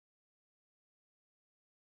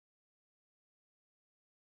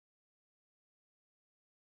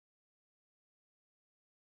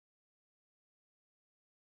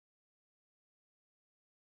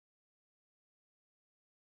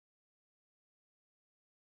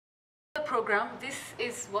program. This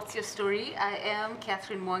is What's Your Story? I am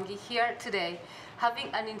Catherine Mwangi here today having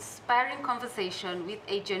an inspiring conversation with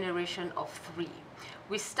a generation of three.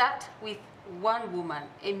 We start with one woman,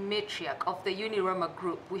 a matriarch of the Unirama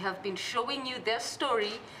group. We have been showing you their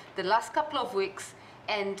story the last couple of weeks,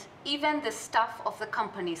 and even the staff of the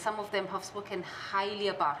company, some of them have spoken highly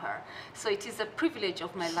about her. So it is a privilege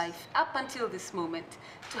of my life up until this moment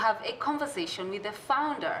to have a conversation with the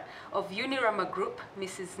founder of Unirama Group,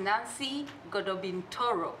 Mrs. Nancy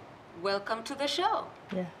Godobin-Toro. Welcome to the show.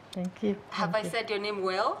 Yeah, thank you. Have I said your name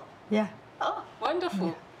well? Yeah. Oh,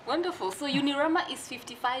 wonderful, Yeah. Wonderful. So Unirama is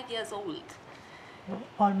 55 years old.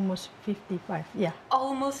 Almost 55, yeah.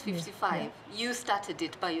 Almost 55. Yeah. You started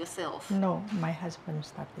it by yourself? No, my husband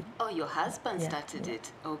started. Oh, your husband Yeah, started yeah.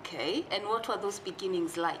 it. Okay. And what were those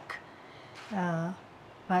beginnings like?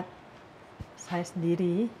 But saya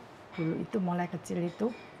sendiri dulu itu mulai kecil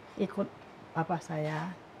itu ikut papa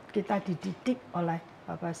saya. Kita dididik oleh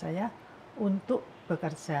papa saya untuk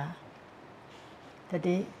bekerja.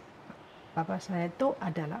 Jadi papa saya itu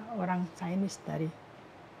adalah orang Chinese dari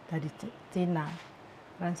Cina.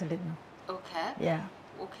 Translate no. Okay. Ya.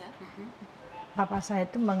 Okay. Papa saya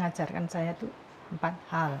itu mengajarkan saya tuh 4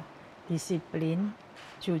 hal: disiplin,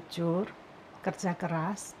 jujur, kerja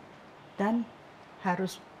keras, dan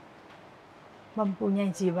harus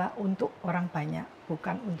mempunyai jiwa untuk orang banyak,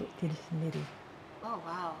 bukan untuk diri sendiri. Oh,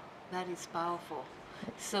 wow. That is powerful.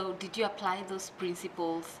 So did you apply those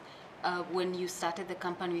principles when you started the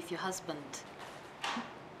company with your husband?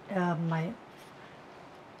 My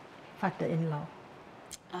father-in-law.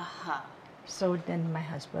 So then my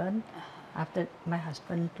husband, after my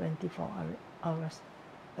husband 24 hours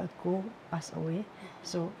ago passed away,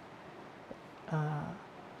 so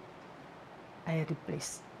I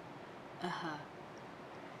replaced.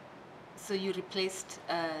 So you replaced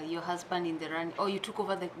your husband in the run, or you took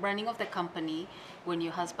over the running of the company when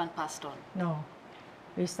your husband passed on? No,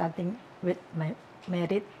 we starting with my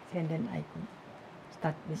married, and then I could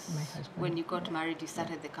start with my husband. When you got married, you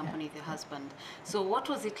started the company with your husband. So what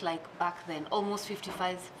was it like back then, almost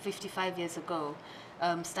 55 years ago,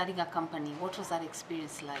 starting a company? What was that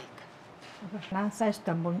experience like? Karena saya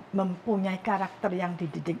sudah mempunyai karakter yang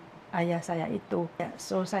dididik ayah saya itu,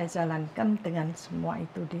 so saya jalankan dengan semua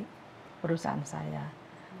itu di perusahaan saya.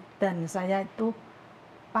 Dan saya itu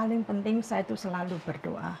paling penting, saya itu selalu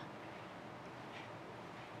berdoa.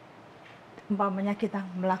 Umpamanya kita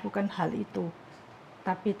melakukan hal itu,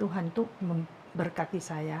 tapi Tuhan tuh memberkati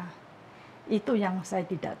saya. Itu yang saya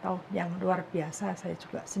tidak tahu, yang luar biasa saya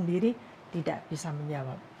juga sendiri tidak bisa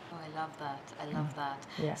menjawab. Oh, I love that. I love that.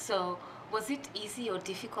 Yeah. So was it easy or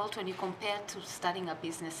difficult when you compare to starting a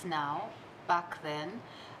business now, back then?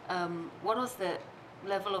 What was the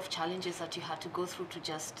level of challenges that you had to go through to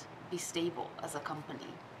just be stable as a company?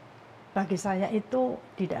 Bagi saya itu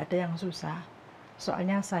tidak ada yang susah.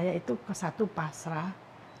 Soalnya saya itu ke satu pasrah.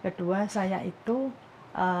 Kedua, saya itu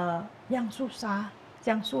yang susah,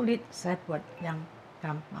 yang sulit, saya buat yang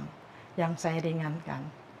gampang, yang saya ringankan.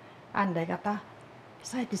 Andai kata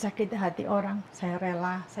saya disakiti hati orang, saya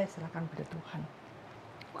rela, saya serahkan pada Tuhan.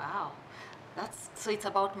 Wow, so it's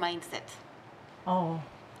about mindset. Oh,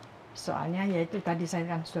 soalnya ya itu tadi saya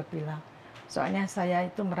kan sudah bilang. Soalnya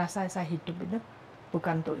saya itu merasa saya hidup itu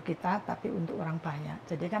bukan untuk kita, tapi untuk orang banyak.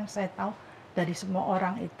 Jadi kan saya tahu dari semua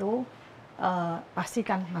orang itu pasti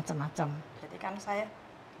kan macam-macam. Jadi kan saya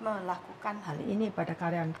melakukan hal ini pada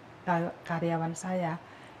karyawan saya.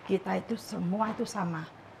 Kita itu semua itu sama.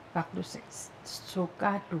 Waktu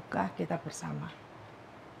suka duka kita bersama.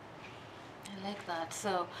 I like that.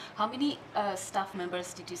 So how many staff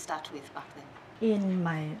members did you start with back then? In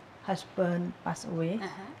my husband passed away,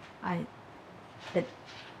 I did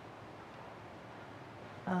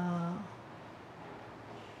 300.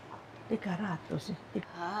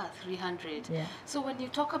 300. Yeah. So when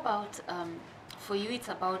you talk about, for you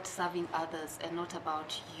it's about serving others and not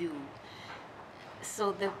about you.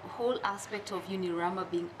 So the whole aspect of Unirama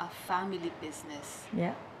being a family business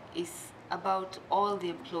is about all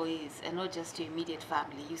the employees and not just your immediate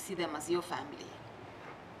family. You see them as your family.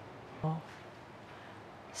 Oh.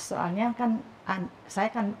 Soalnya kan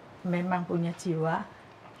saya kan memang punya jiwa,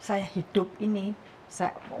 saya hidup ini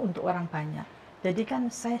untuk orang banyak. Jadi kan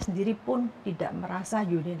saya sendiri pun tidak merasa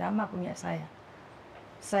Unirama punya saya.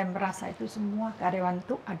 Saya merasa itu semua karyawan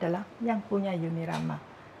itu adalah yang punya Unirama.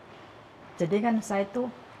 Jadi kan saya itu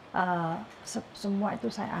semua itu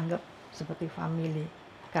saya anggap seperti family.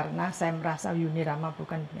 Karena saya merasa Unirama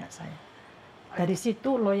bukan punya saya. Dari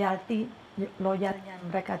situ loyalnya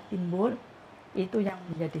mereka timbul, itu yang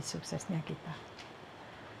menjadi suksesnya kita.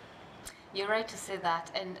 You're right to say that,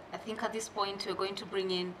 and I think at this point we're going to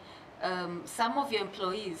bring in some of your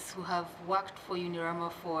employees who have worked for Unirama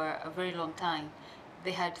for a very long time,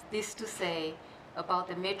 they had this to say about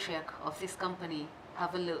the matriarch of this company.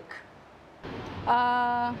 Have a look.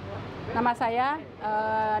 Nama saya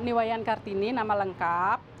Niwayan Kartini, nama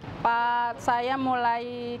lengkap. Saya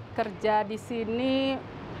mulai kerja di sini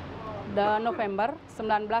November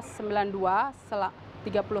 1992,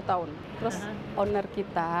 30 tahun. Terus owner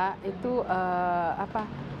kita itu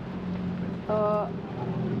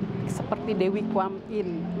seperti Dewi Kwan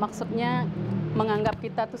In. Maksudnya menganggap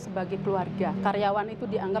kita tuh sebagai keluarga. Karyawan itu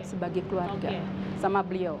dianggap sebagai keluarga sama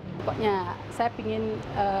beliau. Pokoknya saya pingin,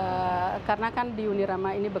 karena kan di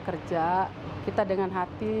Unirama ini bekerja, kita dengan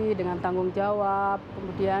hati, dengan tanggung jawab.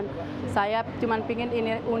 Kemudian saya cuman pingin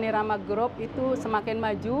ini Unirama Group itu semakin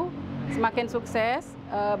maju, semakin sukses,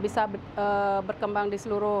 bisa berkembang di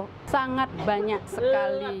seluruh. Sangat banyak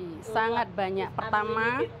sekali, sangat banyak.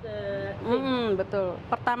 Pertama, betul.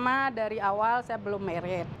 Pertama dari awal saya belum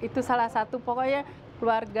married. Itu salah satu, pokoknya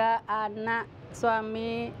keluarga, anak,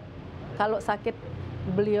 suami, kalau sakit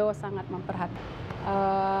beliau sangat memperhatikan.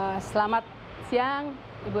 Selamat siang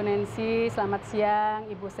Ibu Nancy, selamat siang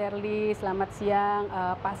Ibu Shirley, selamat siang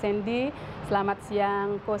Pak Sandy, selamat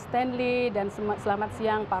siang Ko Stanley, dan selamat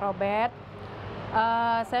siang Pak Robert.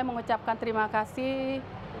 Saya mengucapkan terima kasih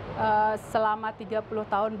selama 30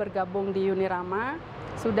 tahun bergabung di Unirama.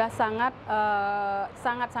 Sudah sangat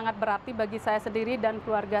berarti bagi saya sendiri dan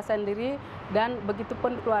keluarga saya sendiri, dan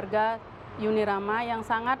begitupun keluarga Unirama yang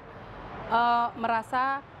sangat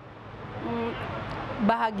merasa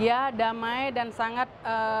bahagia, damai, dan sangat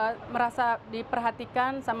merasa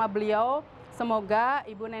diperhatikan sama beliau. Semoga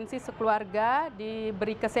Ibu Nancy sekeluarga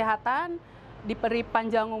diberi kesehatan, diberi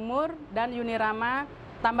panjang umur, dan Unirama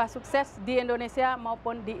tambah sukses di Indonesia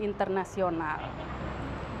maupun di internasional.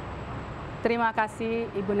 Terima kasih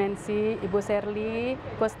Ibu Nancy, Ibu Shirley,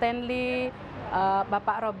 Ko Stanley,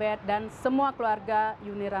 Bapak Robert, dan semua keluarga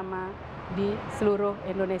Unirama di seluruh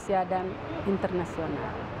Indonesia dan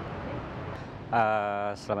internasional.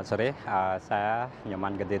 Selamat sore, saya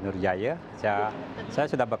Nyoman Gede Nurjaya. Saya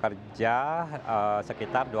sudah bekerja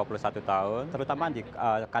sekitar 21 tahun, terutama di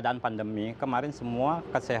keadaan pandemi. Kemarin semua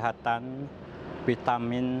kesehatan,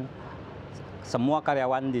 vitamin, semua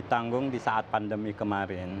karyawan ditanggung di saat pandemi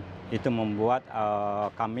kemarin. Itu membuat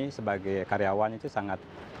kami sebagai karyawan itu sangat,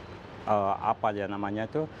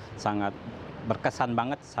 sangat berkesan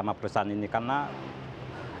banget sama perusahaan ini. Karena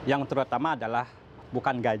yang terutama adalah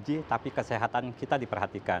bukan gaji, tapi kesehatan kita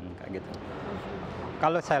diperhatikan, kayak gitu.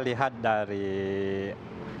 Kalau saya lihat dari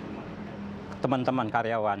teman-teman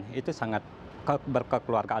karyawan, itu sangat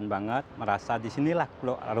berkekeluargaan banget, merasa disinilah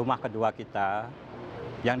rumah kedua kita,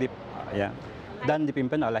 dan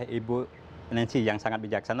dipimpin oleh Ibu Nancy yang sangat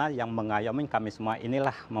bijaksana, yang mengayomi kami semua.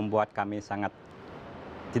 Inilah membuat kami sangat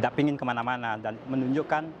tidak ingin kemana-mana, dan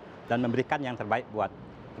menunjukkan dan memberikan yang terbaik buat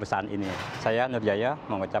perusahaan ini. Saya Nurjaya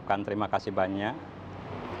mengucapkan terima kasih banyak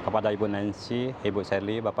kepada Ibu Nancy, Ibu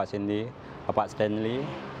Shirley, Bapak Cindy, Bapak Stanley,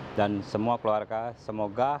 dan semua keluarga.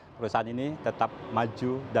 Semoga perusahaan ini tetap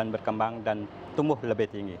maju dan berkembang dan tumbuh lebih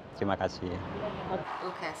tinggi. Terima kasih.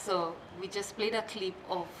 Okay, so we just played a clip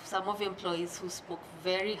of some of your employees who spoke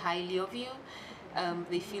very highly of you.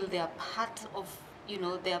 They feel they are part of,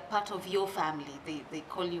 they are part of your family. They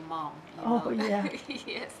call you mom. Yeah.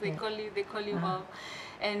 Yes, they call you mom,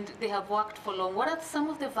 and they have worked for long. What are some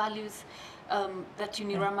of the values that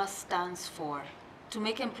Unirama stands for, to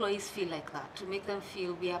make employees feel like that, to make them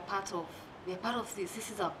feel we are part of this.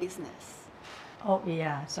 This is our business. Oh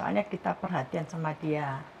iya, soalnya kita perhatian sama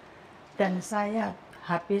dia. Dan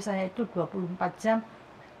HP saya itu 24 jam,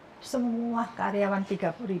 semua karyawan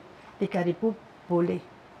 3.000 boleh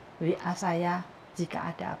WA saya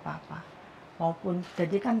jika ada apa-apa. Maupun,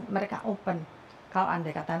 jadi kan mereka open. Kalau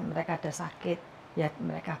andai kata mereka ada sakit, ya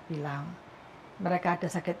mereka bilang. Mereka ada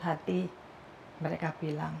sakit hati, mereka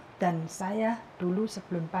bilang. Dan saya dulu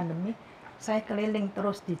sebelum pandemi, saya keliling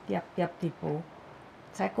terus di tiap-tiap depo.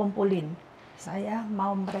 Saya kumpulin. Saya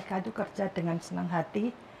mau mereka itu kerja dengan senang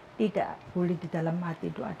hati, tidak boleh di dalam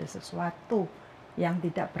hati itu ada sesuatu yang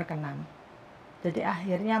tidak berkenan. Jadi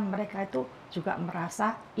akhirnya mereka itu juga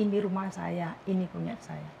merasa ini rumah saya, ini punya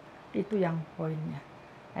saya. Itu yang poinnya.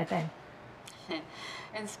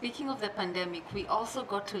 And speaking of the pandemic, we also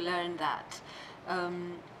got to learn that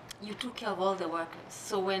you took care of all the workers.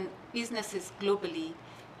 So when businesses globally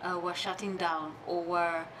were shutting down, or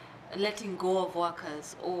were letting go of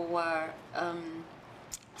workers, or were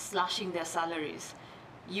slashing their salaries,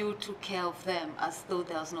 you took care of them as though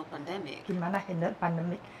there was no pandemic. Gimana handle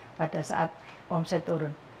pandemik pada saat omset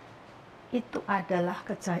turun? Itu adalah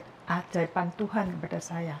keajaiban Tuhan kepada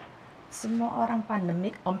saya. Semua orang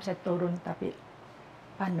pandemik omset turun, tapi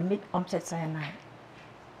pandemik omset saya naik.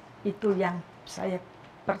 Itu yang saya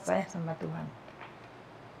percaya sama Tuhan.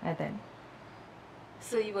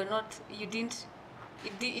 So you were not, you didn't,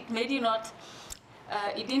 it made you not,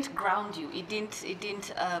 it didn't ground you, it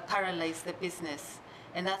didn't paralyze the business.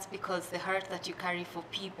 And that's because the heart that you carry for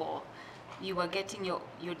people, you were getting your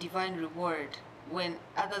divine reward. When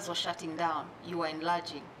others were shutting down, you were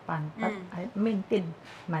enlarging. I maintain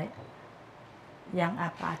my yang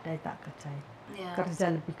apa ada tak kerjain. Yeah.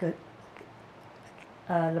 Kerja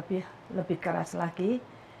lebih keras lagi,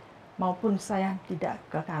 maupun saya tidak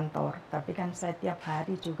ke kantor, tapi kan saya tiap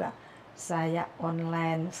hari juga saya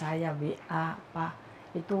online, saya WA apa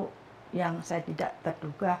itu yang saya tidak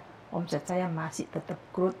terduga, omset saya masih tetap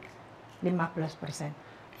growth 15%.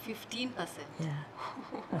 15%. Yeah.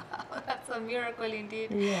 Wow, that's a miracle indeed.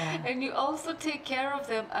 Yeah. And you also take care of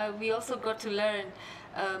them. We also got to learn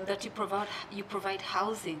that you provide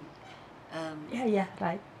housing. Yeah,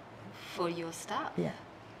 right. For your staff. Yeah.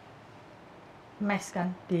 Mes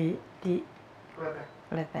kan di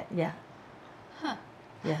Letek, yeah. Huh.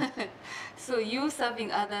 Yeah. So you serving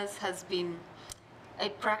others has been a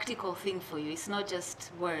practical thing for you. It's not just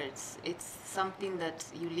words. It's something that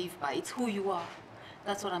you live by. It's who you are.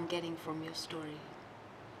 That's what I'm getting from your story.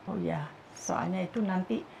 Oh ya, soalnya itu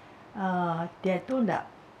nanti dia itu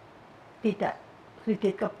tidak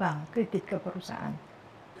kredit ke bank, kredit ke perusahaan.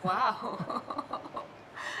 Wow.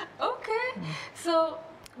 Okay. So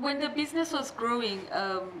when the business was growing,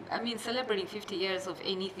 I mean, celebrating 50 years of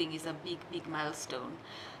anything is a big, big milestone.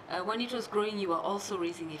 When it was growing, you were also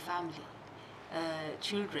raising a family,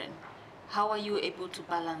 children. How are you able to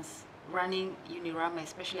balance running Unirama,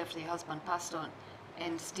 especially after your husband passed on,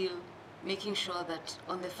 and still making sure that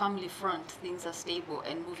on the family front things are stable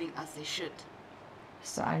and moving as they should?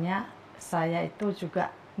 Soalnya saya itu juga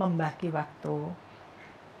membagi waktu.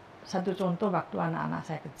 Satu contoh waktu anak-anak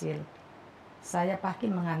saya kecil. Saya pagi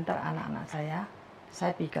mengantar anak-anak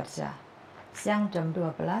saya bekerja. Siang jam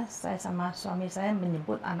 12 saya sama suami saya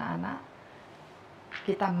menjemput anak-anak.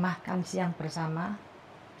 Kita makan siang bersama.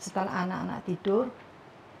 Setelah anak-anak tidur,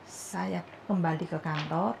 saya kembali ke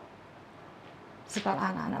kantor.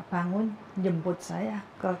 Setelah anak-anak bangun, jemput saya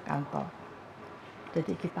ke kantor.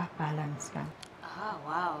 Jadi kita balance kan. Ah,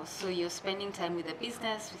 wow. So you're spending time with the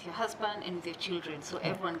business, with your husband, and with your children. So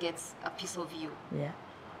everyone gets a piece of you. Yeah.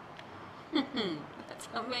 That's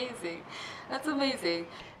amazing. That's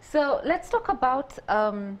amazing. So let's talk about,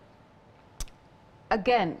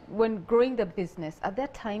 again, when growing the business, are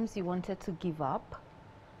there times you wanted to give up?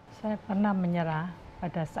 Saya pernah menyerah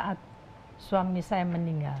pada saat suami saya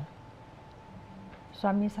meninggal.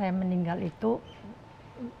 Suami saya meninggal itu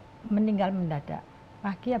meninggal mendadak.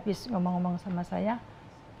 Pagi habis ngomong-ngomong sama saya,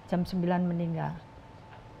 jam 9 meninggal.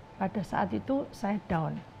 Pada saat itu saya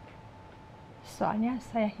down. Soalnya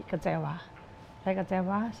saya kecewa.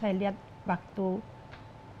 Saya lihat waktu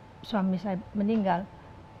suami saya meninggal,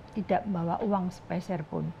 tidak bawa uang sepeser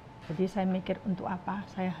pun. Jadi saya mikir, untuk apa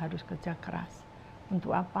saya harus kerja keras?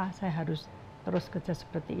 Untuk apa saya harus terus kerja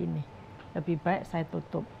seperti ini? Lebih baik saya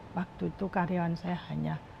tutup. Waktu itu karyawan saya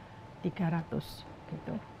hanya 300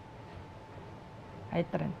 gitu. I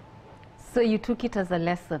turned. So you took it as a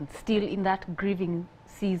lesson. Still in that grieving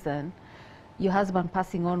season, your husband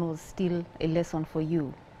passing on was still a lesson for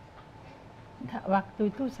you.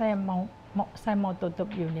 Waktu itu saya mau tutup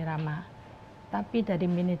Unirama, tapi dari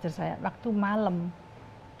manajer saya, waktu malam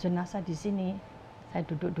jenazah di sini, saya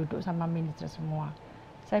duduk sama manajer semua.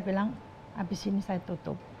 Saya bilang, habis ini saya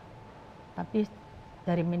tutup. Tapi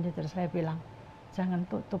dari manajer saya bilang, jangan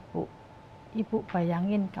tutup Bu. Ibu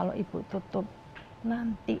bayangin kalau Ibu tutup,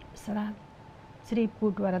 nanti 1.200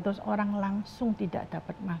 orang langsung tidak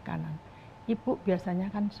dapat makanan. Ibu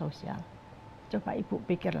biasanya kan sosial. Coba Ibu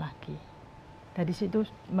pikir lagi. Dari situ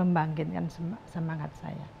membangkitkan semangat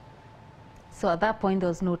saya. So at that point there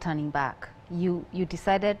was no turning back. You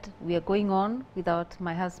decided we are going on without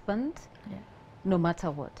my husband, no matter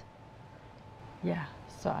what. Ya,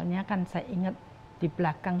 soalnya kan saya ingat di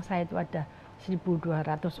belakang saya itu ada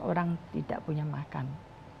 1.200 orang tidak punya makan.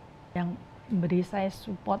 Yang beri saya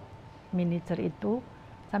support manajer itu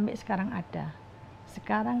sampai sekarang ada.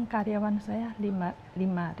 Sekarang karyawan saya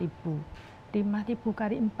 5.000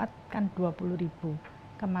 kali 4 kan 20.000.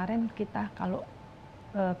 Kemarin kita kalau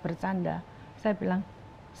bercanda, saya bilang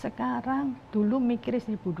sekarang dulu mikirin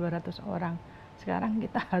 1.200 orang, sekarang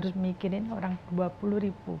kita harus mikirin orang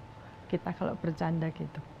 20.000. Kita kalau bercanda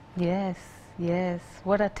gitu. Yes,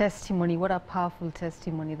 what a testimony, what a powerful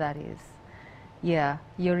testimony that is. Yeah,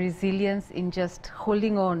 your resilience in just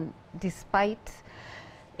holding on despite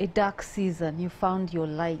a dark season, you found your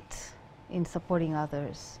light in supporting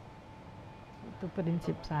others. Itu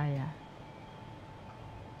prinsip saya.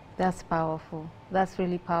 That's powerful. That's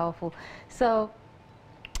really powerful. So,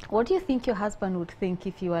 what do you think your husband would think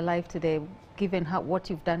if you were alive today, given what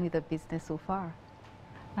you've done with the business so far?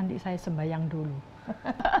 Nanti saya sembayang dulu.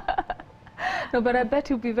 No, but I bet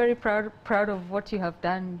you'll be very proud of what you have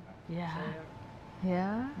done. Ya.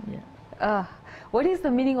 Yeah? Ya. What is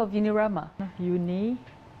the meaning of Unirama? Uni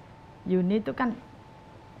itu kan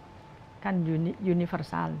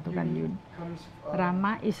universal, itu kan uni.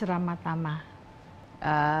 Rama is Ramatama.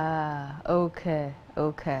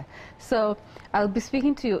 Okay. So I'll be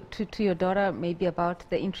speaking to your daughter maybe about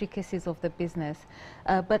the intricacies of the business.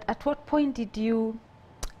 But at what point did you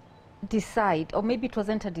decide, or maybe it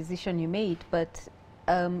wasn't a decision you made, but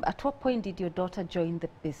at what point did your daughter join the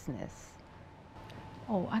business?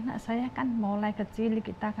 Oh, anak saya kan mulai kecil,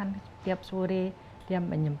 kita kan tiap sore dia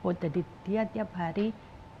menjemput, jadi dia tiap hari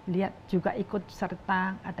lihat juga ikut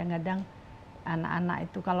serta. Kadang-kadang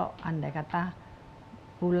anak-anak itu kalau andai kata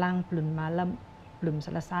pulang belum malam, belum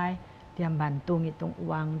selesai, dia bantu ngitung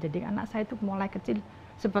uang. Jadi anak saya itu mulai kecil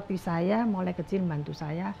seperti saya, mulai kecil bantu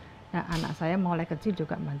saya. Nah, anak saya mulai kecil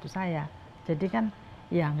juga bantu saya. Jadi kan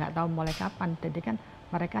ya nggak tahu mulai kapan. Jadi kan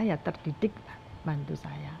mereka ya terdidik bantu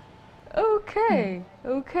saya. Okay.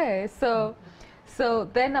 So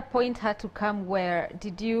then a point had to come where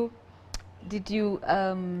did you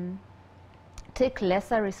take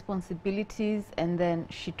lesser responsibilities and then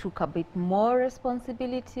she took a bit more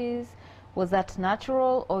responsibilities? Was that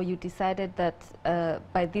natural, or you decided that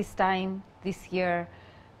by this time this year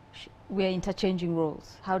we are interchanging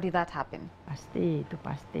roles? How did that happen? Pasti.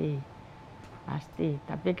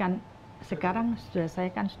 Tapi kan sekarang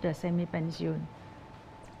saya sudah semi pensiun.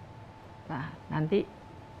 Nah, nanti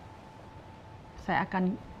saya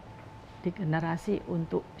akan digenerasi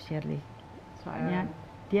untuk Shirley. Soalnya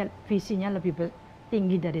dia visinya lebih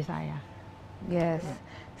tinggi dari saya. Yes.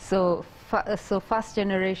 So first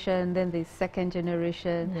generation, then the second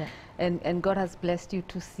generation, and God has blessed you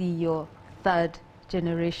to see your third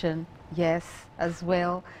generation, yes, as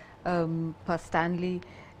well, Per Stanley.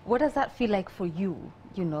 What does that feel like for you?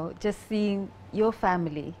 You know, just seeing your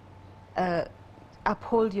family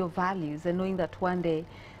uphold your values and knowing that one day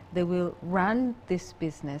they will run this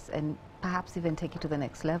business and perhaps even take it to the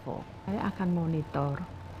next level. Saya akan monitor,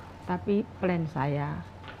 tapi plan saya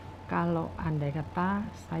kalau andai kata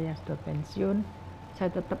saya sudah pensiun,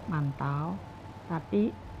 saya tetap mantau,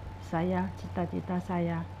 tapi saya cita-cita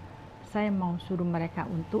saya mau suruh mereka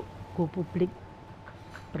untuk go publik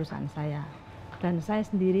perusahaan saya. Dan saya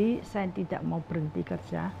sendiri, saya tidak mau berhenti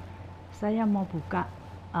kerja, saya mau buka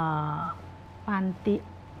panti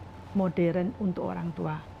modern untuk orang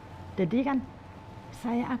tua. Jadi kan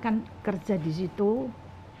saya akan kerja di situ,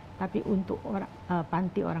 tapi untuk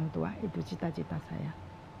panti orang tua, itu cita-cita saya.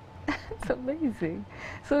 It's amazing.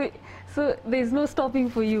 So there's no stopping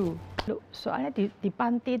for you. Soalnya di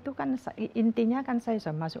panti itu kan intinya kan saya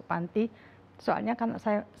sudah masuk panti. Soalnya kan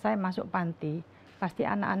saya masuk panti, pasti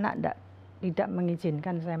anak-anak tidak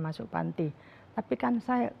mengizinkan saya masuk panti. Tapi kan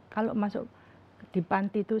saya kalau masuk di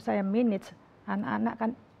panti itu saya manage, anak-anak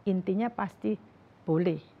kan intinya pasti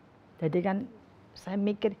boleh. Jadi kan saya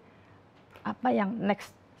mikir apa yang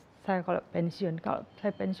next saya kalau pensiun. Kalau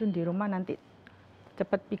saya pensiun di rumah nanti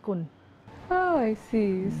cepat pikun. Oh, I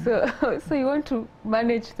see. So you want to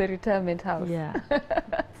manage the retirement house? Yeah.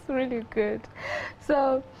 That's really good.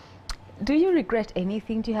 So, do you regret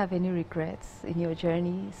anything? Do you have any regrets in your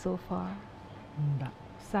journey so far? Enggak.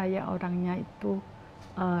 Saya orangnya itu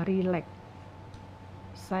relax.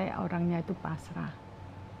 Saya orangnya itu pasrah.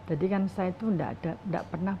 Jadi kan saya itu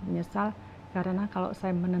enggak pernah menyesal, karena kalau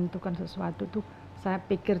saya menentukan sesuatu tuh saya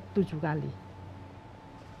pikir 7 kali.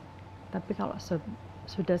 Tapi kalau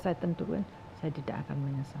sudah saya tentukan, saya tidak akan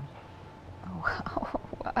menyesal. Oh, wow.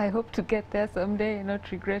 I hope to get there someday and not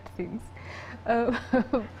regret things.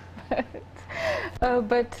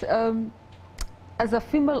 But as a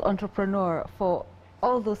female entrepreneur for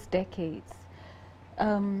all those decades,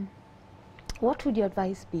 what would your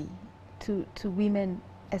advice be to women,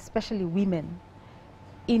 especially women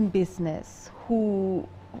in business, who,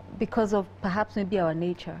 because of perhaps maybe our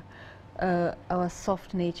nature, our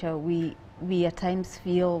soft nature, we at times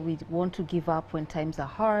feel we want to give up when times are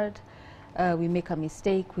hard, we make a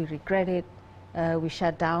mistake, we regret it, we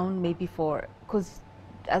shut down maybe because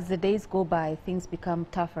as the days go by, things become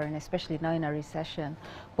tougher, and especially now in a recession.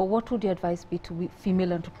 But what would your advice be to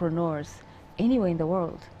female entrepreneurs anywhere in the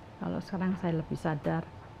world? Kalau sekarang saya lebih sadar,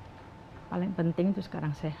 paling penting itu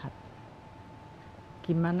sekarang sehat.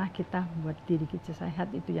 Gimana kita buat diri kita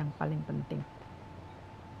sehat, itu yang paling penting.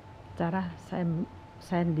 Cara saya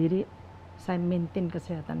sendiri saya maintain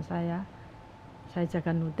kesehatan saya jaga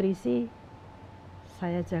nutrisi,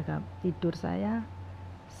 saya jaga tidur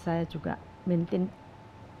saya juga maintain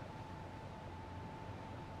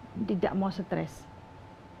tidak mau stres.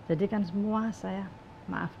 Jadi kan semua saya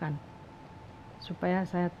maafkan supaya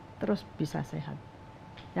saya terus bisa sehat.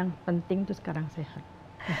 Yang penting itu sekarang sehat.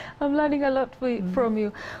 I'm learning a lot from you.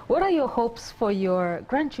 What are your hopes for your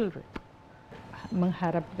grandchildren?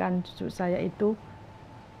 Mengharapkan cucu saya itu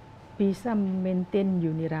bisa maintain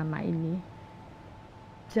Unirama ini.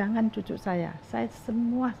 Jangan cucu saya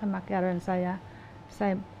semua sama karyawan saya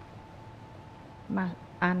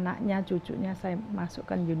anaknya, cucunya saya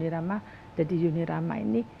masukkan Unirama. Jadi Unirama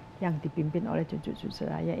ini yang dipimpin oleh cucu-cucu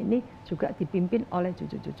saya ini juga dipimpin oleh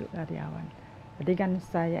cucu-cucu karyawan. Jadi kan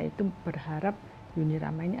saya itu berharap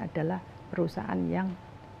Unirama ini adalah perusahaan yang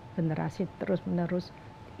generasi terus-menerus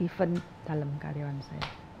event dalam karyawan saya.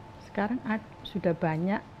 Sekarang sudah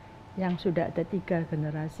banyak yang sudah ada 3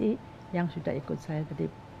 generasi yang sudah ikut saya,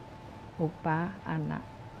 jadi opa, anak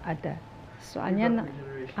ada. Soalnya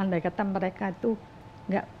andai kata mereka itu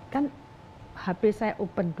nggak, kan HP saya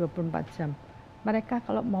open 24 jam. Mereka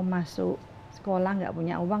kalau mau masuk sekolah nggak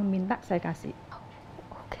punya uang, minta saya kasih.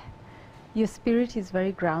 Okay. Your spirit is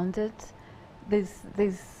very grounded.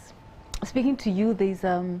 Speaking to you, there's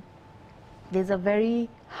a very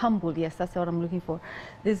humble, yes, that's what I'm looking for.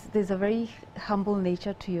 There's a very humble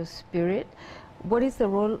nature to your spirit. What is the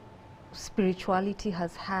role spirituality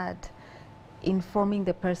has had in forming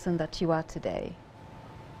the person that you are today?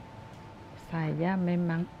 Saya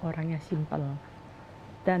memang orangnya simpel.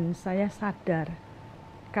 Dan saya sadar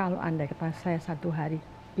kalau andai kata saya satu hari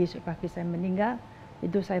besok pagi saya meninggal,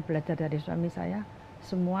 itu saya belajar dari suami saya,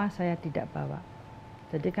 semua saya tidak bawa.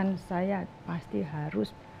 Jadi kan saya pasti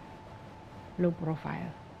harus low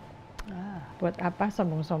profile. Buat apa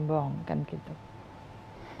sombong-sombong kan gitu.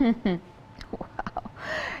 Wow.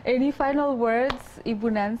 Any final words,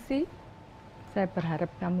 Ibu Nancy? Saya berharap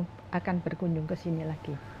kamu akan berkunjung ke sini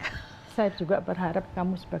lagi. Saya juga berharap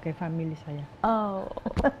kamu sebagai family saya. Oh,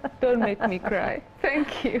 don't make me cry.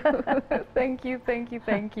 Thank you. Thank you, thank you,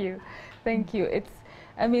 thank you. Thank you.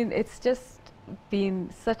 It's just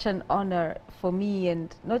been such an honor for me,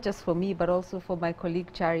 and not just for me, but also for my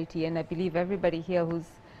colleague Charity, and I believe everybody here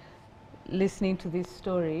who's listening to this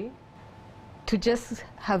story, to just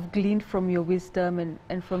have gleaned from your wisdom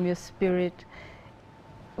and from your spirit.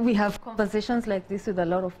 We have conversations like this with a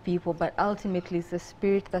lot of people, but ultimately it's the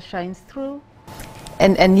spirit that shines through,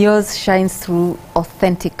 and yours shines through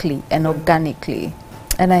authentically and organically.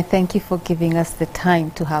 And I thank you for giving us the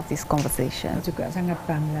time to have this conversation. Saya juga sangat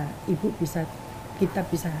bangga kita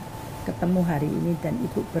bisa ketemu hari ini dan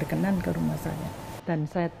Ibu berkenan ke rumah saya. Dan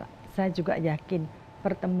saya juga yakin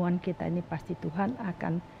pertemuan kita ini pasti Tuhan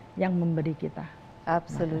akan yang memberi kita.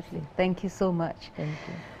 Absolutely. Thank you so much. Thank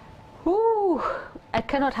you. Whew, I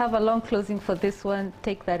cannot have a long closing for this one.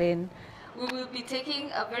 Take that in. We will be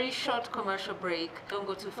taking a very short commercial break. Don't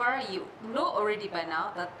go too far. You know already by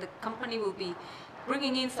now that the company will be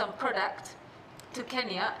bringing in some product to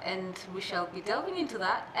Kenya, and we shall be delving into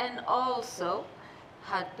that. And also,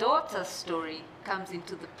 her daughter's story comes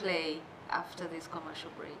into the play after this commercial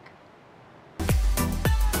break.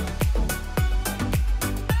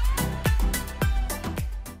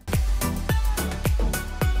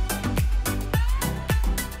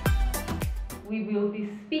 We will be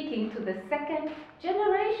speaking to the second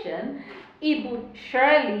generation, Ibu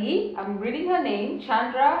Shirley, I'm reading her name,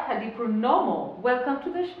 Chandra Hadipurnomo. Welcome to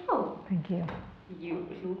the show. Thank you. You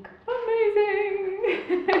look amazing.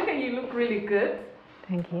 You look really good.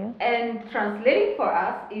 Thank you. And translating for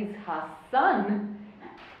us is her son,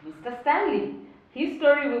 Mr. Stanley. His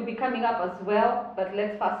story will be coming up as well, but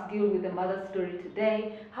let's first deal with the mother's story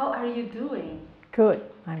today. How are you doing? Good.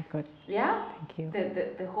 I'm good. Yeah? Thank you.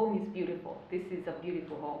 The home is beautiful. This is a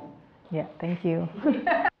beautiful home. Yeah, thank you.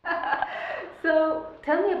 So,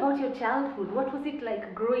 tell me about your childhood. What was it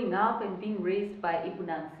like growing up and being raised by Ibu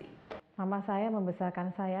Nancy? Mama saya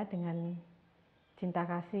membesarkan saya dengan cinta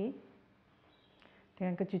kasih,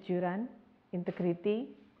 dengan kejujuran, integriti,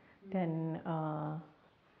 dan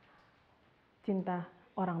cinta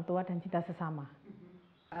orang tua dan cinta sesama.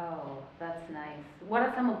 Oh, that's nice. What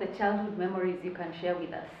are some of the childhood memories you can share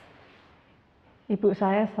with us? Ibu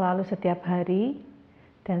saya selalu setiap hari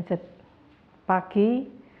dan pagi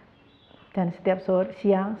dan setiap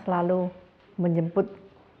siang selalu menjemput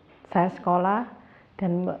saya sekolah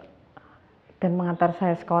dan mengantar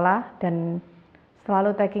saya sekolah dan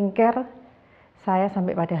selalu taking care saya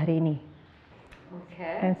sampai pada hari ini.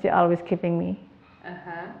 Okay. And she always keeping me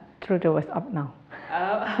through the what's up now.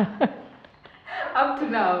 Oh. Up to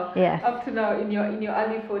now. Yes. Up to now in your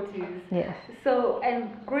early 40s. Yes. So,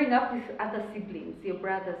 and growing up with other siblings, your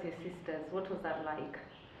brothers, your sisters, what was that like?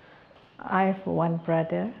 I have one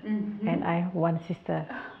brother and I have one sister.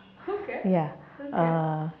 Okay. Yeah.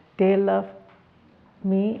 Okay. They love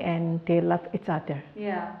me and they love each other.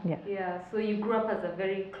 Yeah. Yeah. Yeah. So you grew up as a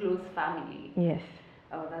very close family. Yes.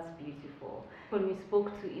 Oh, that's beautiful. When we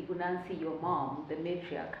spoke to Ibu Nancy, your mom, the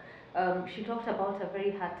matriarch, she talked about a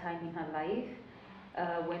very hard time in her life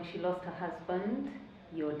when she lost her husband,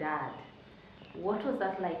 your dad. What was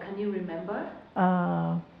that like? Can you remember?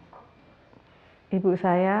 Ibu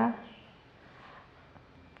saya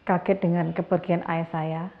kaget dengan kepergian ayah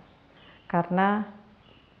saya karena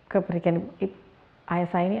kepergian ayah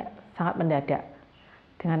saya ini sangat mendadak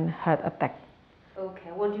dengan heart attack.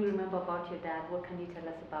 Okay, what do you remember about your dad? What can you tell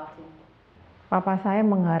us about him? Papa saya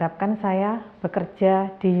mengharapkan saya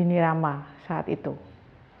bekerja di Unirama saat itu.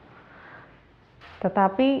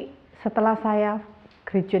 Tetapi setelah saya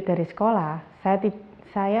graduate dari sekolah,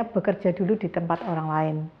 saya bekerja dulu di tempat orang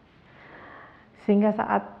lain. Sehingga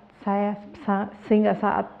saat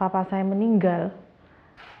papa saya meninggal,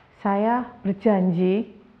 saya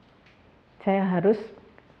berjanji saya harus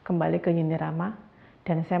kembali ke Unirama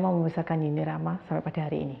dan saya mau membesarkan Unirama sampai pada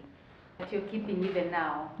hari ini. That you're keeping even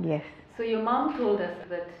now. Yes. So your mom told us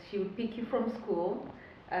that she would pick you from school,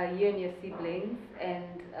 you and your siblings, and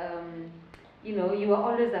you know, you were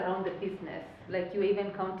always around the business. Like you were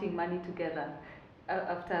even counting money together.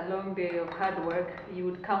 After a long day of hard work,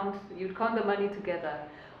 you'd count the money together.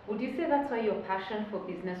 Would you say that's why your passion for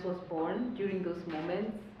business was born during those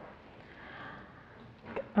moments?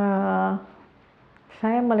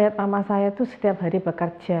 Saya melihat mama saya itu setiap hari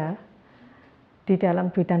bekerja di dalam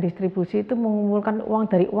bidang distribusi itu mengumpulkan uang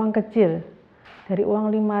dari uang kecil, dari uang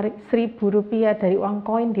 5.000 rupiah, dari uang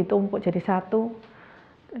koin ditumpuk jadi satu,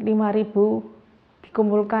 5.000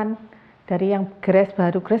 dikumpulkan dari yang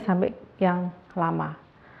baru gres sampai yang lama.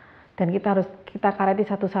 Dan kita kareti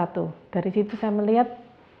satu-satu. Dari situ saya melihat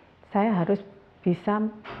saya harus bisa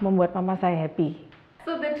membuat mama saya happy.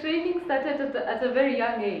 So the training started at a very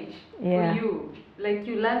young age for you. Like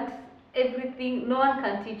you learned everything, no one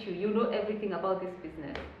can teach you. You know everything about this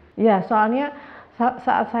business. Ya, soalnya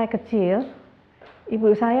saat saya kecil,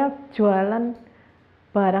 ibu saya jualan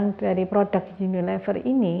barang dari produk Unilever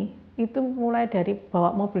ini itu mulai dari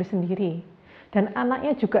bawa mobil sendiri. Dan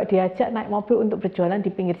anaknya juga diajak naik mobil untuk berjualan di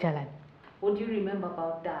pinggir jalan. What do you remember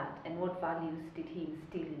about that and what values did he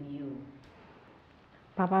instill in you?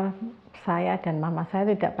 Papa saya dan mama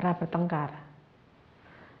saya tidak pernah bertengkar.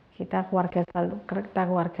 Kita keluarga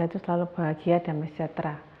itu selalu bahagia dan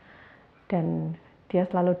sejahtera. Dan dia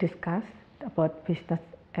selalu discuss about business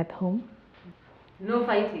at home. No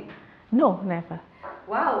fighting? No, never.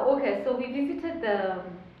 Wow, okay, so we visited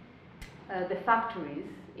the factories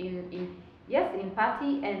in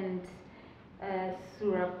Pati and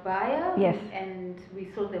Surabaya. Yes. And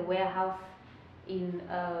we saw the warehouse in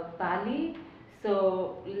Bali.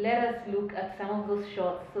 So let us look at some of those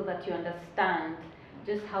shots so that you understand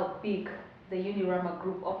just how big the Unirama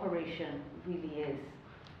Group operation really is.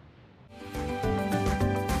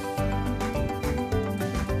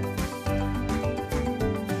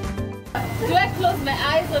 Do I close my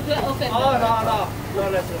eyes or do I open them? Oh, no. No,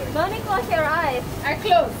 let's do it. No need close your eyes. I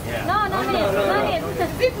close. Yeah. No need.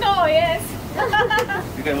 Sit no, yes.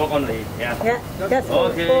 You can walk only. Yeah. Ya, just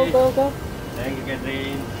Okay. go. Thank you,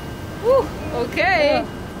 Catherine. Whew, okay.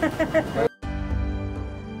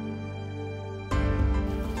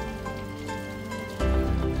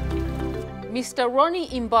 Mr. Ronnie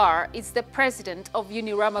Imbar is the president of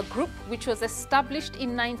Unirama Group, which was established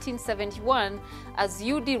in 1971 as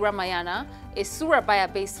UD Ramayana, a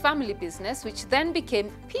Surabaya-based family business, which then became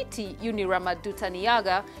PT Unirama Duta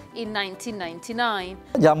Niaga in 1999.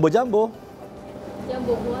 Jambo.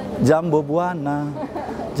 Jambo Buana.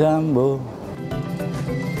 Jambo.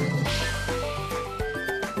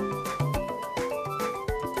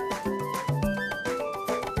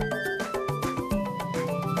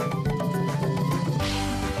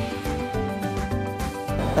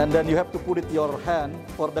 And then you have to put it your hand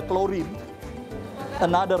for the chlorine.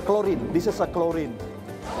 Another chlorine. This is a chlorine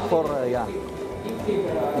for yeah.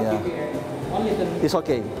 It's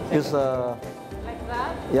okay. It's Like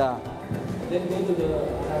that? yeah. Then go to the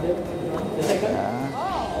second.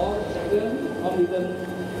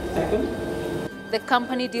 Second. The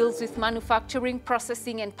company deals with manufacturing,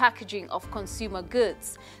 processing and packaging of consumer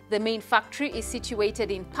goods. The main factory is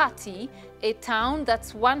situated in Pati, a town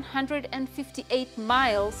that's 158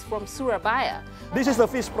 miles from Surabaya. This is the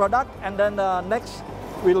fish product, and then next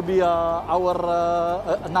will be our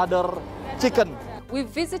another chicken. We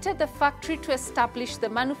visited the factory to establish the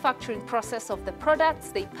manufacturing process of the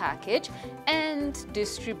products they package and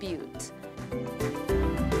distribute.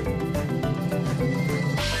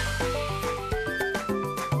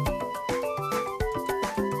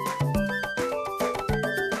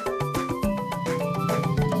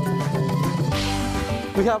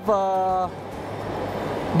 We have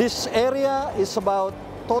this area is about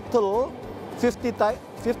total 50,000,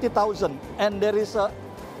 and there is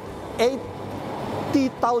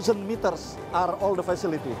 80,000 meters are all the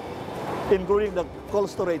facility, including the cold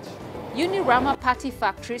storage. Unirama Pati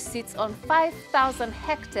factory sits on 5,000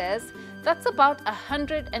 hectares. That's about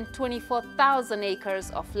 124,000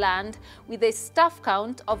 acres of land with a staff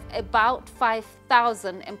count of about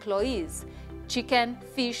 5,000 employees. Chicken,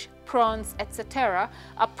 fish, prawns, etc.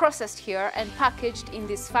 are processed here and packaged in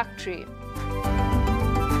this factory.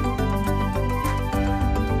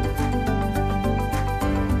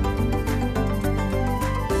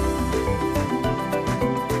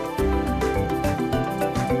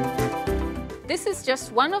 This is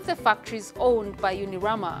just one of the factories owned by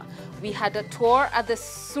Unirama. We had a tour at the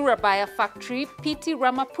Surabaya factory, PT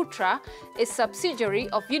Ramaputra, a subsidiary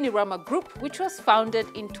of Unirama Group, which was founded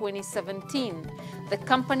in 2017. The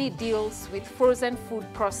company deals with frozen food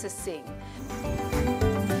processing.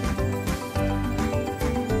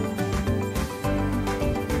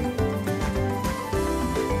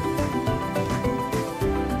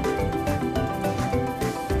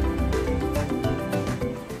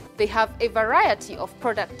 They have a variety of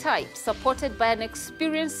product types supported by an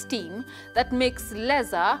experienced team that makes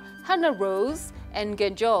leza, hana rose, and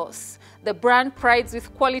genjos. The brand prides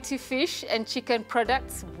with quality fish and chicken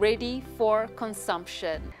products ready for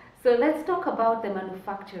consumption. So let's talk about the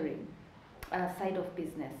manufacturing side of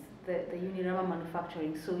business, the Unirama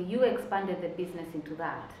manufacturing. So you expanded the business into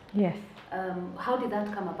that. Yes. How did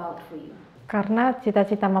that come about for you? Karena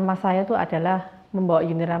cita-cita mama saya itu adalah membawa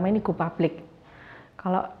Unirama ini go public.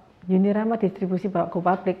 Kalau Unirama distribusi bawa go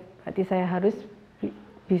public, berarti saya harus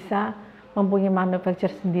bisa mempunyai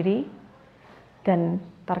manufacture sendiri, dan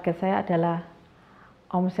target saya adalah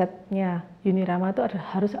omsetnya Unirama itu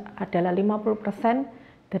harus adalah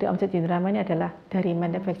 50% dari omset Unirama ini adalah dari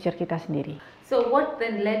manufacture kita sendiri. So what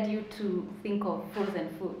then led you to think of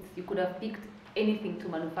frozen foods? You could have picked anything to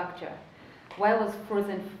manufacture. Why was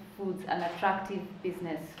frozen foods an attractive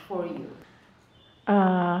business for you?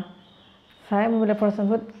 Saya memilih frozen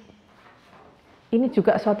food ini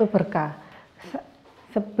juga suatu berkah.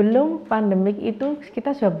 Sebelum pandemik itu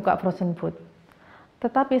kita sudah buka frozen food.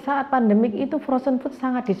 Tetapi saat pandemik itu frozen food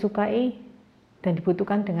sangat disukai dan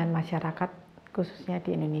dibutuhkan dengan masyarakat, khususnya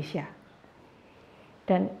di Indonesia.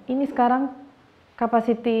 Dan ini sekarang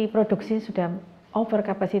kapasiti produksi sudah over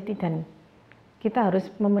capacity dan kita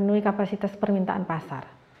harus memenuhi kapasitas permintaan pasar.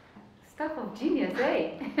 Stuff of genius,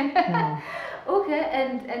 eh? Okay,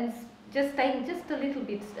 and just staying just a little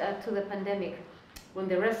bit to the pandemic, when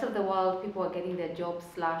the rest of the world people are getting their jobs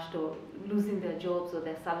slashed or losing their jobs or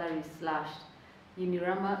their salaries slashed,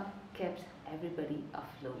 Unirama kept everybody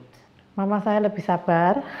afloat. Mama saya lebih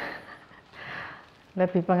sabar,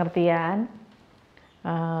 lebih pengertian,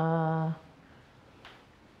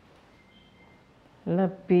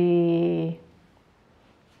 lebih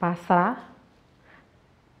pasrah.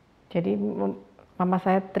 Jadi mama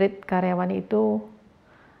saya treat karyawan itu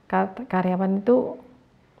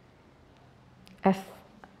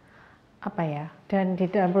apa ya, dan di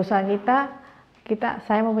dalam perusahaan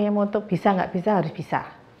saya mempunyai motto bisa nggak bisa harus bisa.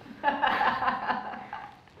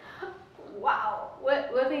 Wow,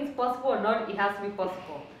 whether it's possible or not, it has to be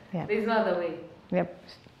possible. Yeah. There's no other way. Yep.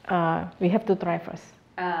 We have to try first.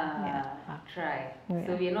 Try. Yeah.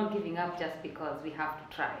 So we are not giving up just because we have to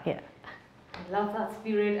try. Yeah. I love that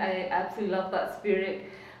spirit. I absolutely love that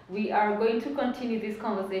spirit. We are going to continue this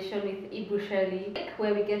conversation with Ibu Shirley,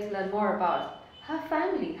 where we get to learn more about her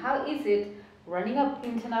family. How is it running an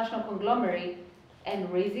international conglomerate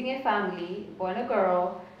and raising a family, boy and a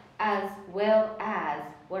girl, as well as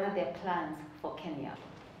what are their plans for Kenya?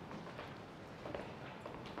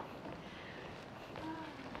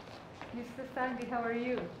 Mr. Sandy, how are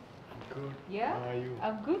you? Good. Yeah? How are you?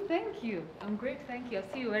 I'm good, thank you. I'm great, thank you. I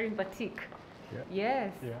see you wearing batik. Yeah.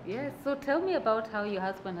 Yes, yes. So tell me about how your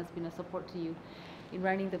husband has been a support to you in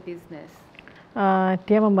running the business.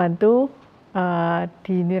 Dia membantu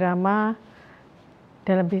di Unirama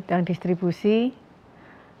dalam bidang distribusi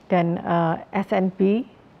dan SNB,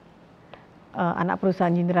 anak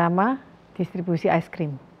perusahaan Unirama, distribusi ice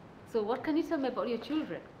cream. So what can you tell me about your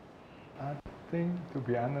children? I think, to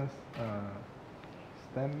be honest,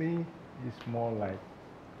 Stanley is more like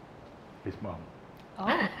his mom. Oh.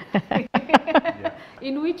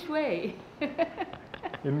 In which way?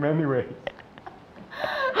 in many ways.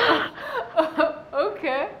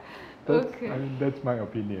 Okay. I mean, that's my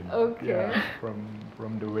opinion. Okay. Yeah,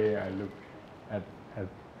 from the way I look at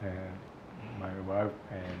my wife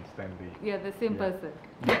and Stanley. Yeah, the same person.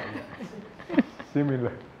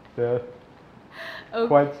 Similar. They're Okay.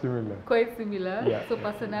 quite similar. Quite similar. Yeah, So yeah.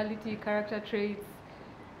 personality, character traits,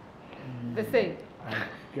 the same. I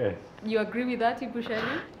guess. You agree with that, Ibu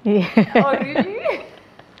Shali? Yeah. Oh, really?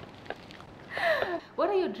 What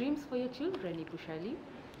are your dreams for your children, Ibu Shali?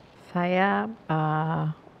 Saya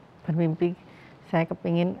bermimpi, saya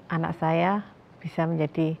kepingin anak saya bisa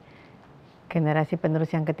menjadi generasi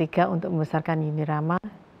penerus yang ketiga untuk membesarkan Unirama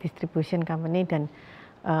Distribution Company dan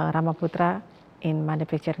Rama Putra in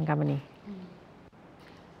Manufacturing Company.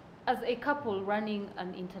 As a couple running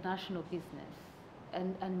an international business,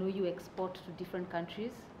 and I know you export to different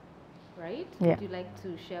countries, right? Yeah. Would you like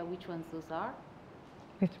to share which ones those are?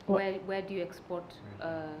 What? Where do you export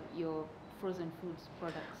your frozen foods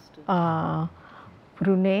products to?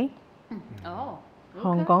 Brunei, Oh, okay.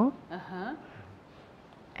 Hong Kong, Uh-huh.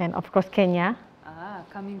 and of course Kenya,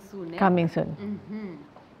 Coming soon, eh? coming soon.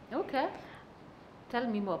 Okay. Tell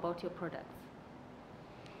me more about your products.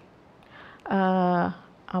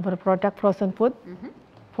 Our product frozen food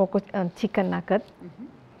focus on chicken nugget,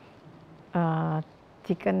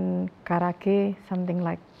 chicken karaage, something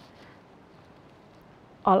like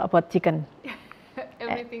all about chicken.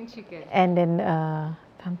 Everything chicken. And then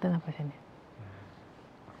something apa sih ini?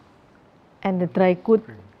 And the dry good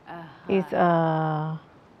is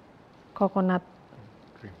coconut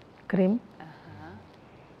cream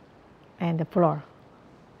and the flour.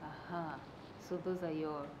 So those are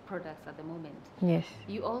your products at the moment. Yes.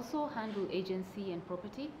 You also handle agency and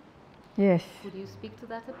property. Yes. Could you speak to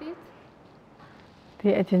that a bit?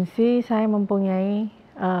 Di agensi saya mempunyai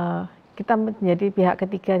kita menjadi pihak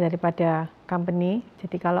ketiga daripada company.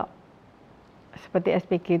 Jadi kalau seperti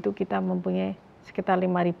SPG itu kita mempunyai sekitar 5.000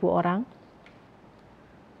 orang.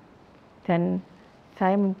 Dan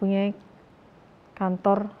saya mempunyai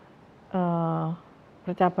kantor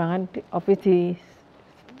percabangan di office di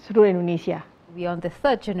seluruh Indonesia. We are on the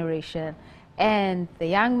third generation, and the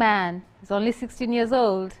young man is only 16 years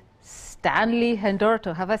old, Stanley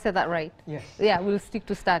Hendorto. Have I said that right? Yes. Yeah, we'll stick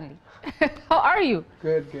to Stanley. How are you?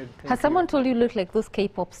 Good, good. Has someone told you look like those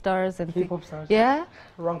K-pop stars and K-pop stars? Yeah.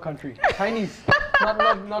 Wrong country. Chinese,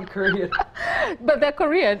 not Korean. But they're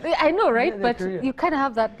Korean. I know, right? Yeah, but Korean. you kind of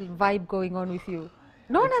have that vibe going on with you.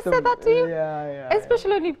 No one has It's said that to you? Yeah.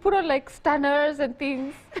 Especially when you put on like stunners and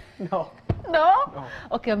things. No. No? No.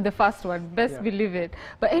 Okay, I'm the first one. Best Yeah. believe it.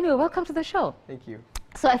 But anyway, welcome to the show. Thank you.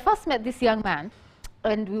 So I first met this young man,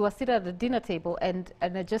 and we were seated at the dinner table, and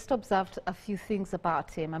I just observed a few things about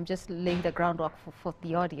him. I'm just laying the groundwork for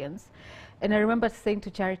the audience. And I remember saying to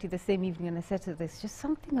Charity the same evening, and I said to this, just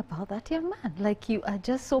something about that young man. Like, you are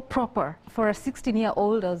just so proper. For a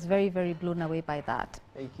 16-year-old, I was very, very blown away by that.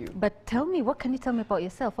 Thank you. But tell me, what can you tell me about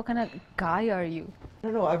yourself? What kind of guy are you? I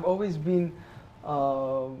don't know. I've always been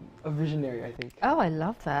a visionary, I think. Oh, I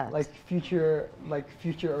love that. Like future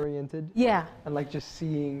oriented. Yeah. And like just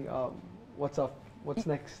seeing what's up, what's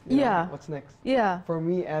next. Yeah. What's next. Yeah. For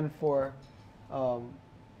me and for the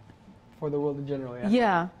world in general. Yeah.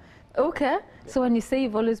 Yeah. Okay. So when you say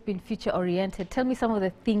you've always been future oriented, tell me some of the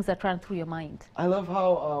things that run through your mind. I love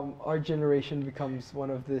how our generation becomes one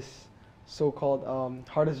of this so-called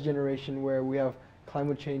hardest generation, where we have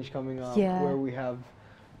climate change coming up, Yeah. where we have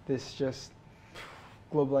this just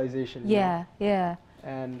globalization. you Yeah. know? Yeah.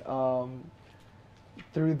 And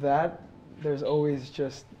through that, there's always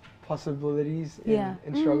just possibilities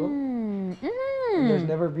in struggle. And there's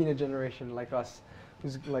never been a generation like us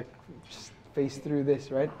who's like just faced through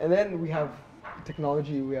this, right? And then we have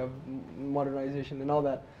technology, we have modernization and all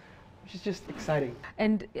that, which is just exciting.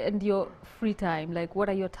 And your free time, like what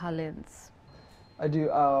are your talents? I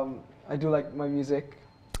do like my music,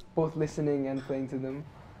 both listening and playing to them.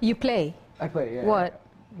 You play? I play, yeah. What?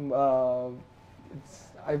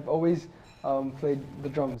 I've always played the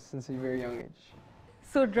drums since a very young age.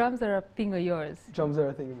 So drums are a thing of yours? Drums are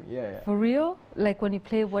a thing of me, yeah. For real? Like when you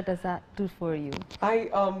play, what does that do for you?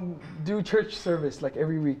 I do church service like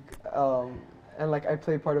every week, and like I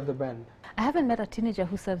play part of the band. I haven't met a teenager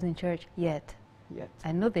who serves in church yet. Yet.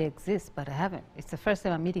 I know they exist, but I haven't. It's the first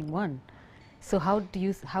time I'm meeting one. So how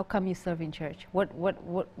come you serve in church? What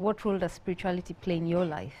role does spirituality play in your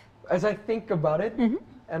life? As I think about it,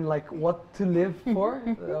 and like what to live for,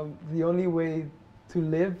 the only way to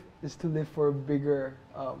live is to live for a bigger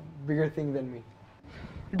thing than me.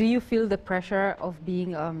 Do you feel the pressure of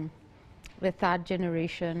being the third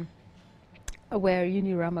generation where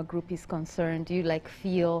Unirama Group is concerned? Do you like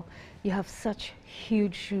feel you have such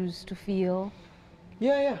huge shoes to fill?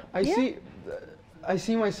 Yeah. I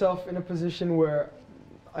see myself in a position where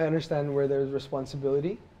I understand where there's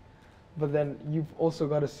responsibility, but then you've also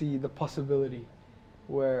got to see the possibility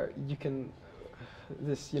where you can,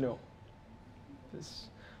 this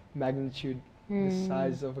magnitude, the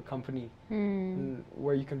size of a company, and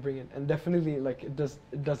where you can bring it, and definitely like it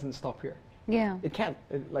doesn't stop here. Yeah, it can't.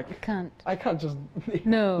 It can't. I can't just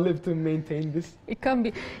no live to maintain this. It can't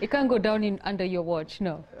be. It can't go down under your watch.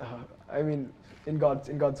 No. I mean, in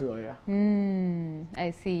God's will, yeah.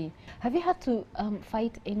 I see. Have you had to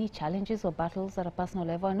fight any challenges or battles at a personal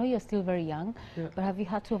level? I know you're still very young, but have you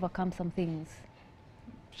had to overcome some things?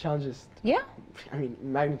 Challenges. Yeah. I mean,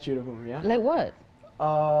 magnitude of them. Yeah. Like what?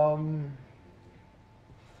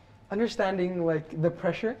 Understanding like the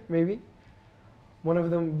pressure, maybe. One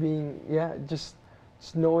of them being, just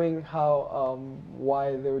knowing how,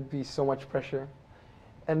 why there would be so much pressure,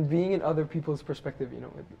 and being in other people's perspective.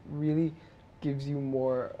 It really gives you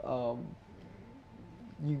more.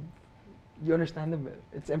 You understand them.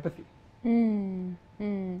 It's empathy.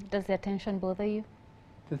 Does the attention bother you?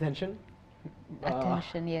 The tension.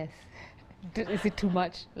 Attention, yes. Is it too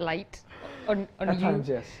much light on at you? times,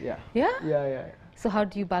 yes. Yeah. Yeah. Yeah. So how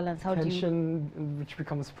do you balance? How tension, which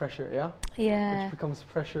becomes pressure. Yeah. Yeah. Which becomes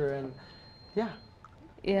pressure, and yeah.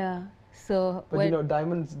 Yeah. So. But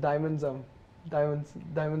diamonds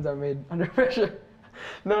are made under pressure.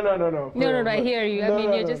 No. No. I hear you. I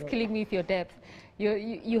mean, you're just killing me with your depth.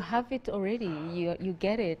 You have it already. You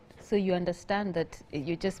get it. So you understand that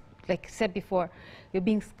you just, like I said before, you're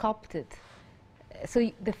being sculpted.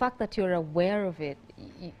 So the fact that you're aware of it,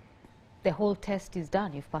 the whole test is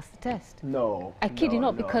done. You've passed the test. No. I kid you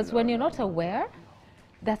not, because when you're not aware,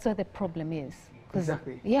 that's where the problem is.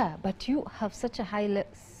 Exactly. Yeah, but you have such a high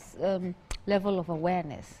level of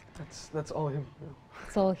awareness. That's all him.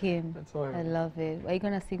 It's all him. That's all him. I love it. Are you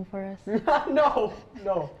gonna sing for us? No.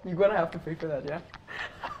 You're gonna have to pay for that, yeah.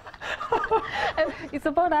 It's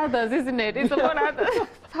about others, isn't it? It's about others.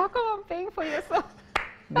 How come I'm paying for yourself?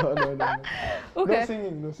 No. Okay.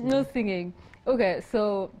 No singing. Okay,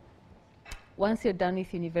 so once you're done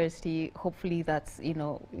with university, hopefully that's,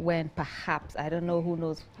 when perhaps, I don't know, who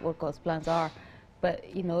knows what God's plans are, but,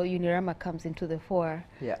 Unirama comes into the fore.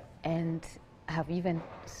 Yeah. And have you even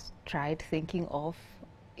tried thinking of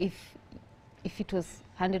if it was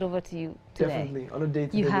handed over to you today? Definitely, on a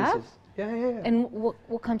day-to-day basis. You have? Yeah. And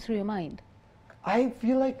what comes through your mind? I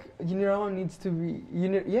feel like Unirama needs to be,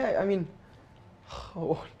 I mean,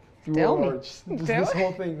 Tell me. This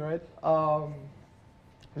whole thing, right?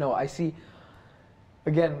 No, I see,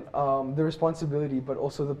 again, the responsibility, but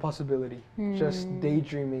also the possibility. Just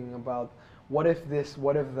daydreaming about what if this,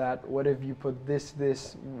 what if that, what if you put this,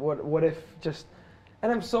 what if just,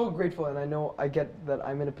 and I'm so grateful, and I know I get that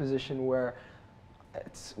I'm in a position where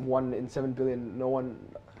it's 1 in 7 billion, no one,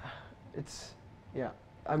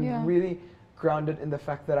 I'm really grounded in the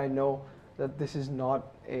fact that I know that this is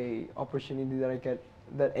not a opportunity that I get,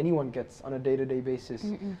 that anyone gets on a day-to-day basis.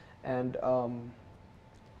 And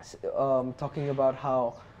talking about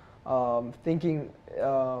how thinking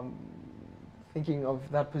of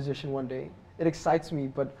that position one day, it excites me,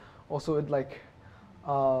 but also it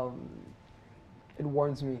it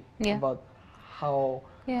warns me about how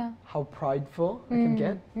prideful I can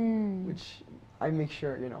get, which I make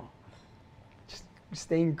sure, just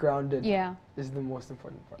staying grounded is the most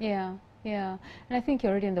important part. Yeah, and I think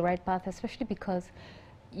you're already on the right path, especially because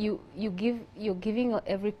you're giving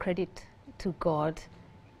every credit to God,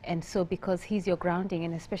 and so because He's your grounding,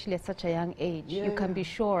 and especially at such a young age, you can be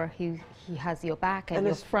sure He has your back and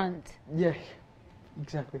your front. Yeah,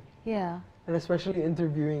 exactly. Yeah. And especially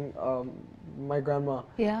interviewing my grandma.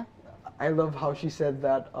 Yeah. I love how she said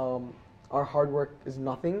that our hard work is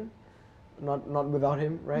nothing, not without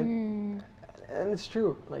Him, right? And it's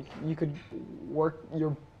true. Like, you could work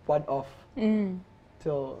your butt off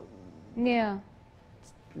till. Yeah.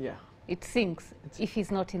 It sinks if he's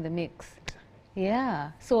not in the mix.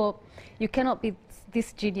 Yeah. So you cannot be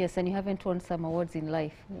this genius and you haven't won some awards in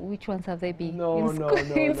life. Which ones have they been?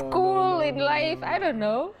 In school, in life? I don't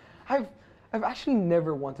know. I've actually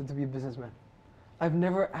never wanted to be a businessman. I've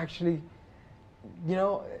never actually, you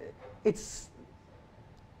know, it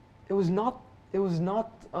was not,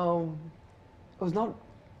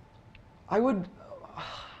 I would.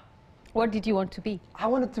 What did you want to be? I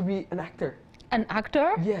wanted to be an actor. An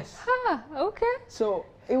actor? Yes. Ah, okay. So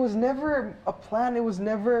it was never a plan. It was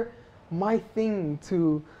never my thing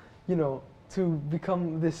to, you know, to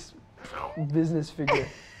become this business figure.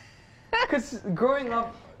 Because growing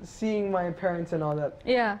up, seeing my parents and all that,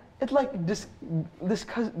 Yeah. it like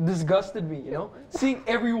disgusted me, you know, seeing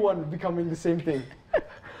everyone becoming the same thing,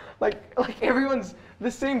 like everyone's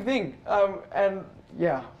the same thing, and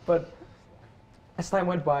yeah, but as time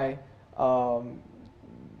went by,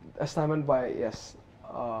 yes,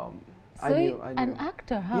 I knew. An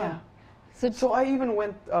actor, huh? Yeah. So I even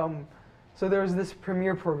went. So there was this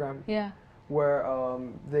premiere program. Yeah. Where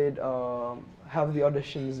they'd have the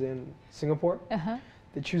auditions in Singapore.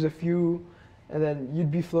 They choose a few, and then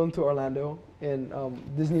you'd be flown to Orlando in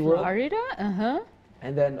Disney World. Florida.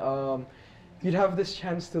 And then you'd have this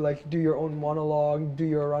chance to like do your own monologue, do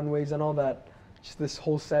your runways, and all that. Just this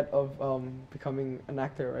whole set of becoming an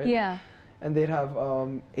actor, right? Yeah. And they'd have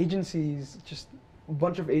agencies, just a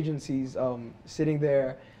bunch of agencies sitting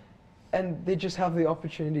there, and they just have the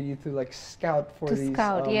opportunity to like scout for these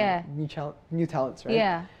new talents, right?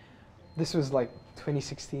 Yeah. This was like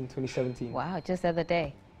 2016, 2017. Wow, just the other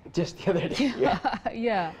day. Just the other day, yeah.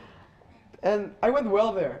 Yeah. And I went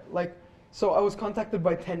well there. Like, so I was contacted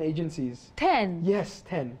by 10 agencies. 10? Yes,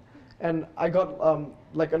 10. And I got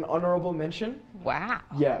like an honorable mention. Wow.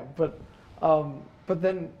 Yeah, but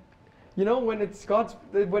then, you know, when it's not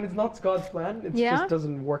God's plan, it just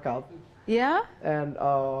doesn't work out. Yeah. And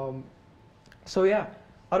so yeah,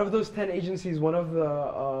 out of those 10 agencies, one of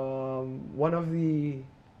the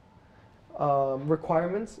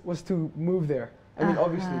requirements was to move there. I mean,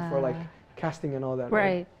 obviously for like casting and all that.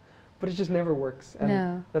 Right. But it just never works.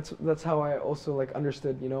 And that's how I also like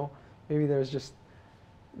understood, you know, maybe there's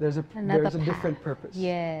a different purpose.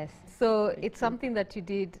 Yes. So it's something that you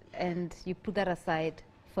did and you put that aside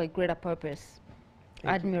for a greater purpose.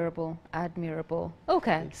 Admirable, admirable.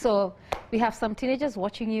 Okay, so we have some teenagers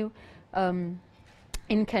watching you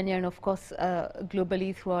in Kenya and of course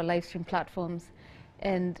globally through our live stream platforms,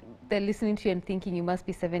 and they're listening to you and thinking you must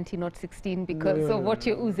be 17, not 16 because of what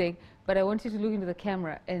you're oozing. But I want you to look into the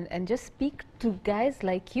camera and just speak to guys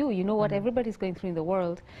like you. You know what everybody's going through in the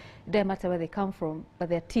world. It doesn't matter where they come from, but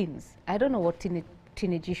they're teens. I don't know what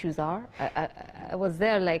teenage issues are. I was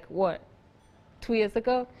there like, what, 2 years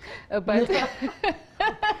ago? But it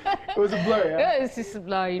was a blur, yeah? It's just a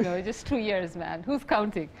blur, you know, just 2 years, man. Who's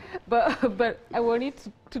counting? But I want you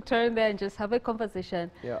to turn there and just have a conversation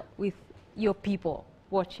with your people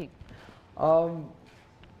watching.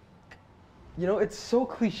 You know, it's so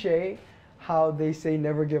cliche how they say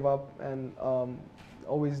never give up and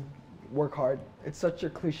always work hard. It's such a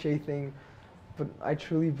cliche thing, but I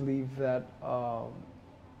truly believe that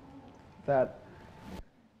that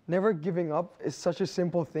never giving up is such a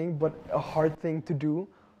simple thing, but a hard thing to do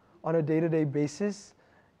on a day-to-day basis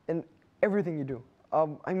in everything you do.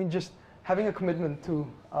 I mean, just having a commitment to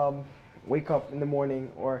wake up in the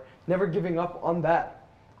morning, or never giving up on that,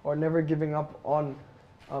 or never giving up on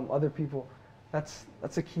other people. That's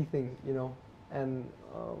a key thing, you know. And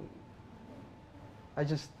I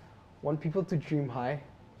just want people to dream high,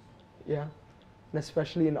 yeah. And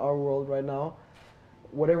especially in our world right now,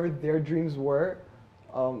 whatever their dreams were,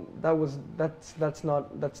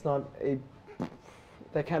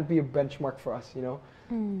 that can't be a benchmark for us, you know.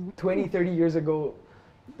 20, 30 years ago,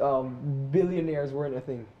 billionaires weren't a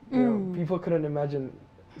thing. You know, people couldn't imagine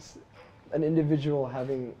an individual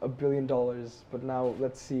having $1 billion, but now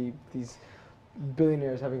let's see these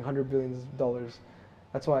billionaires having $100 billion.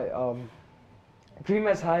 That's why dream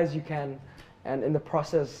as high as you can, and in the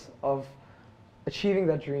process of achieving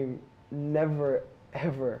that dream, never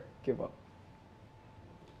ever give up.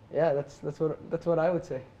 Yeah, that's what I would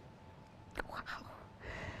say. Wow.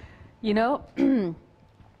 You know,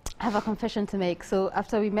 I have a confession to make. So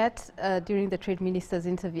after we met during the Trade Minister's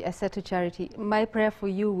interview, I said to Charity, my prayer for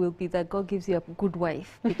you will be that God gives you a good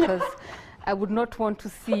wife, because I would not want to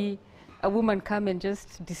see a woman come and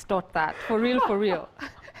just distort that. For real, for real.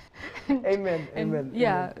 Amen, amen.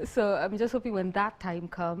 Yeah, amen. so I'm just hoping when that time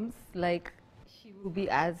comes, like, she will be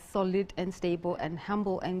as solid and stable and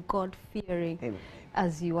humble and God-fearing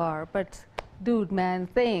as you are. But dude, man,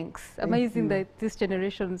 thanks. Amazing that this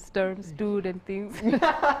generation's terms, dude and things.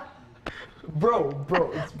 Bro,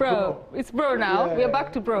 it's bro. It's bro now. Yeah, We're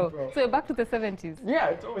back to bro. bro. So we're back to the 70s. Yeah,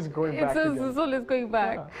 it's always going back. It's always going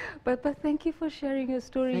back. Yeah. But thank you for sharing your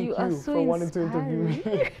story. Thank you are so for wanting to interview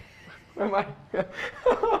me. Am I?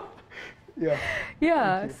 Yeah.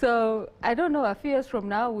 Yeah. So I don't know. A few years from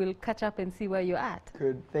now, we'll catch up and see where you're at.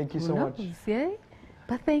 Good. Thank you so much. Yeah?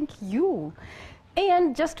 But thank you.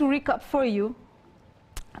 And just to recap for you,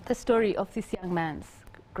 the story of this young man's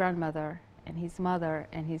grandmother and his mother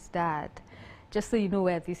and his dad, just so you know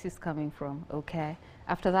where this is coming from, okay?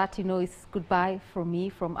 After that, you know, it's goodbye from me,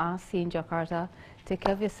 from us here in Jakarta. Take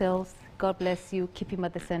care of yourselves. God bless you. Keep him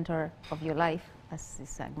at the center of your life, as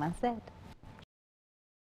this young man said.